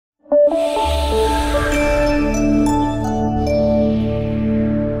I'm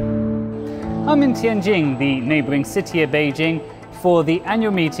in Tianjin, the neighboring city of Beijing, for the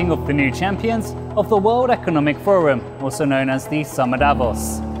annual meeting of the new champions of the World Economic Forum, also known as the Summer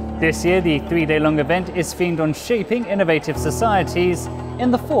Davos. This year, the 3-day-long event is themed on shaping innovative societies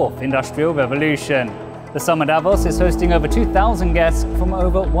in the fourth industrial revolution. The Summer Davos is hosting over 2,000 guests from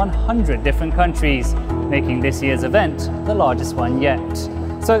over 100 different countries, making this year's event the largest one yet.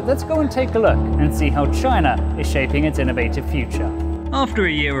 So let's go and take a look and see how China is shaping its innovative future. After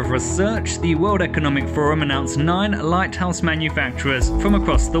a year of research, the World Economic Forum announced 9 lighthouse manufacturers from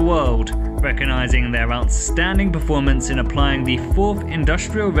across the world, recognizing their outstanding performance in applying the fourth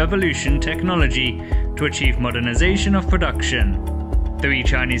industrial revolution technology to achieve modernization of production. 3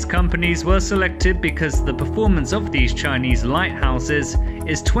 Chinese companies were selected because the performance of these Chinese lighthouses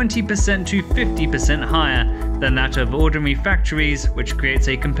is 20% to 50% higher than that of ordinary factories, which creates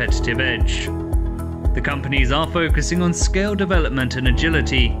a competitive edge. The companies are focusing on scale development and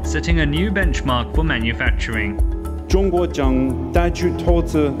agility, setting a new benchmark for manufacturing. 中国将大举投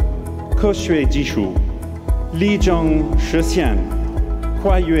资科学技术，力争实现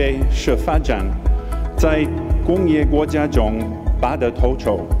跨越式发展，在工业国家中拔得头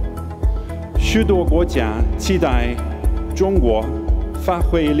筹。许多国家期待中国发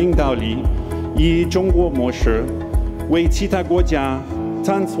挥领导力，以中国模式为其他国家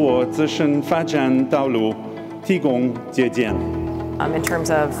探索自身发展道路提供借鉴。In terms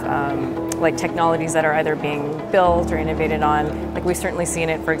of like technologies that are either being built or innovated on, like we've certainly seen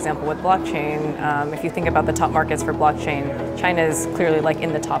it, for example, with blockchain. If you think about the top markets for blockchain, China is clearly like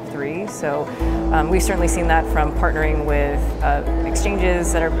in the top 3. So we've certainly seen that from partnering with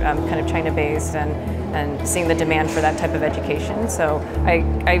exchanges that are kind of China-based and seeing the demand for that type of education. So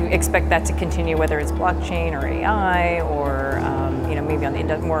I expect that to continue, whether it's blockchain or AI or maybe on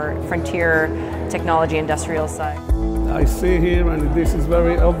the more frontier technology industrial side. I see here, and this is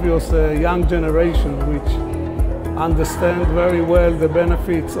very obvious, a young generation which understand very well the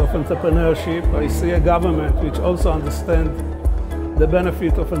benefits of entrepreneurship. I see a government which also understands the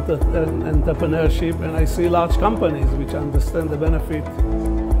benefit of entrepreneurship, and I see large companies which understand the benefit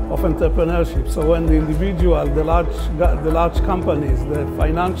of entrepreneurship. So when the individual, the large companies, the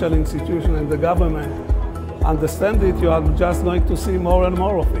financial institution and the government understand it, you are just going to see more and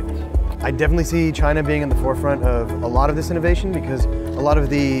more of it. I definitely see China being in the forefront of a lot of this innovation because a lot of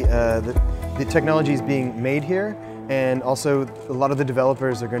the technology is being made here, and also a lot of the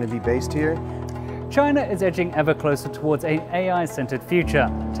developers are going to be based here. China is edging ever closer towards an AI-centered future.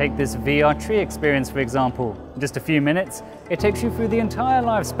 Take this VR tree experience, for example. In just a few minutes, it takes you through the entire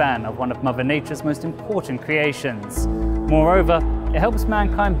lifespan of one of Mother Nature's most important creations. Moreover, it helps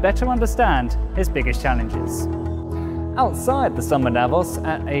mankind better understand his biggest challenges. Outside the Summer Davos,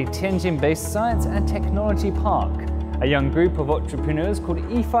 at a Tianjin-based science and technology park, a young group of entrepreneurs called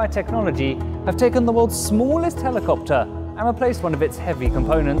EFI Technology have taken the world's smallest helicopter and replaced one of its heavy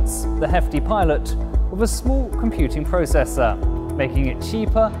components, the hefty Pilot, with a small computing processor, making it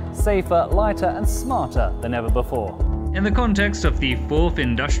cheaper, safer, lighter and smarter than ever before. In the context of the fourth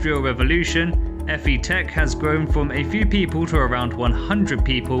industrial revolution, FE Tech has grown from a few people to around 100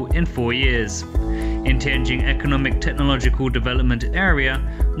 people in 4 years. In Tianjin Economic Technological Development Area,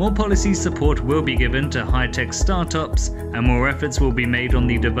 more policy support will be given to high-tech startups, and more efforts will be made on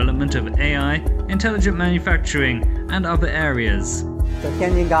the development of AI, intelligent manufacturing, and other areas. The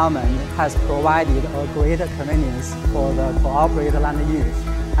Tianjin government has provided a great convenience for the cooperative land use,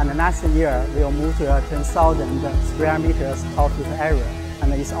 and next year we will move to a 10,000 square meters office area,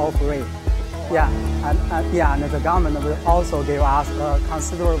 and it's all free. And the government will also give us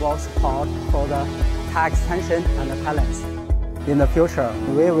considerable support for the tax extension and the talents. In the future,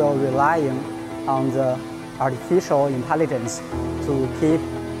 we will rely on the artificial intelligence to keep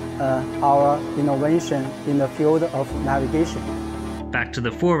our innovation in the field of navigation. Back to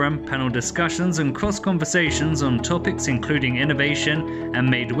the forum, panel discussions and cross-conversations on topics including innovation and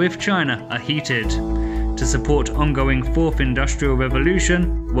made with China are heated. To support ongoing fourth industrial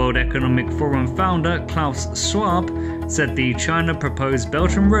revolution, World Economic Forum founder Klaus Schwab said the China proposed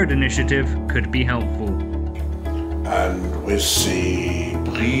Belt and Road Initiative could be helpful. And with the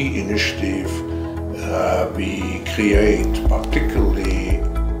pre-initiative, we create particularly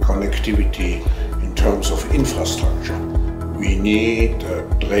connectivity in terms of infrastructure. We need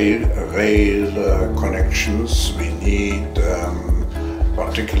rail connections, we need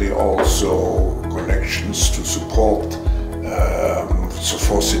particularly also connections to support the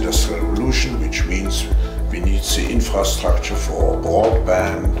fourth industrial revolution, which means we need the infrastructure for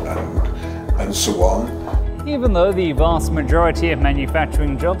broadband and so on. Even though the vast majority of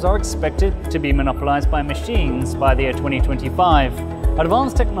manufacturing jobs are expected to be monopolized by machines by the year 2025,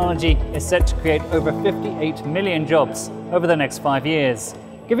 advanced technology is set to create over 58 million jobs over the next 5 years,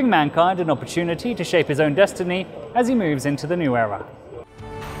 giving mankind an opportunity to shape his own destiny as he moves into the new era.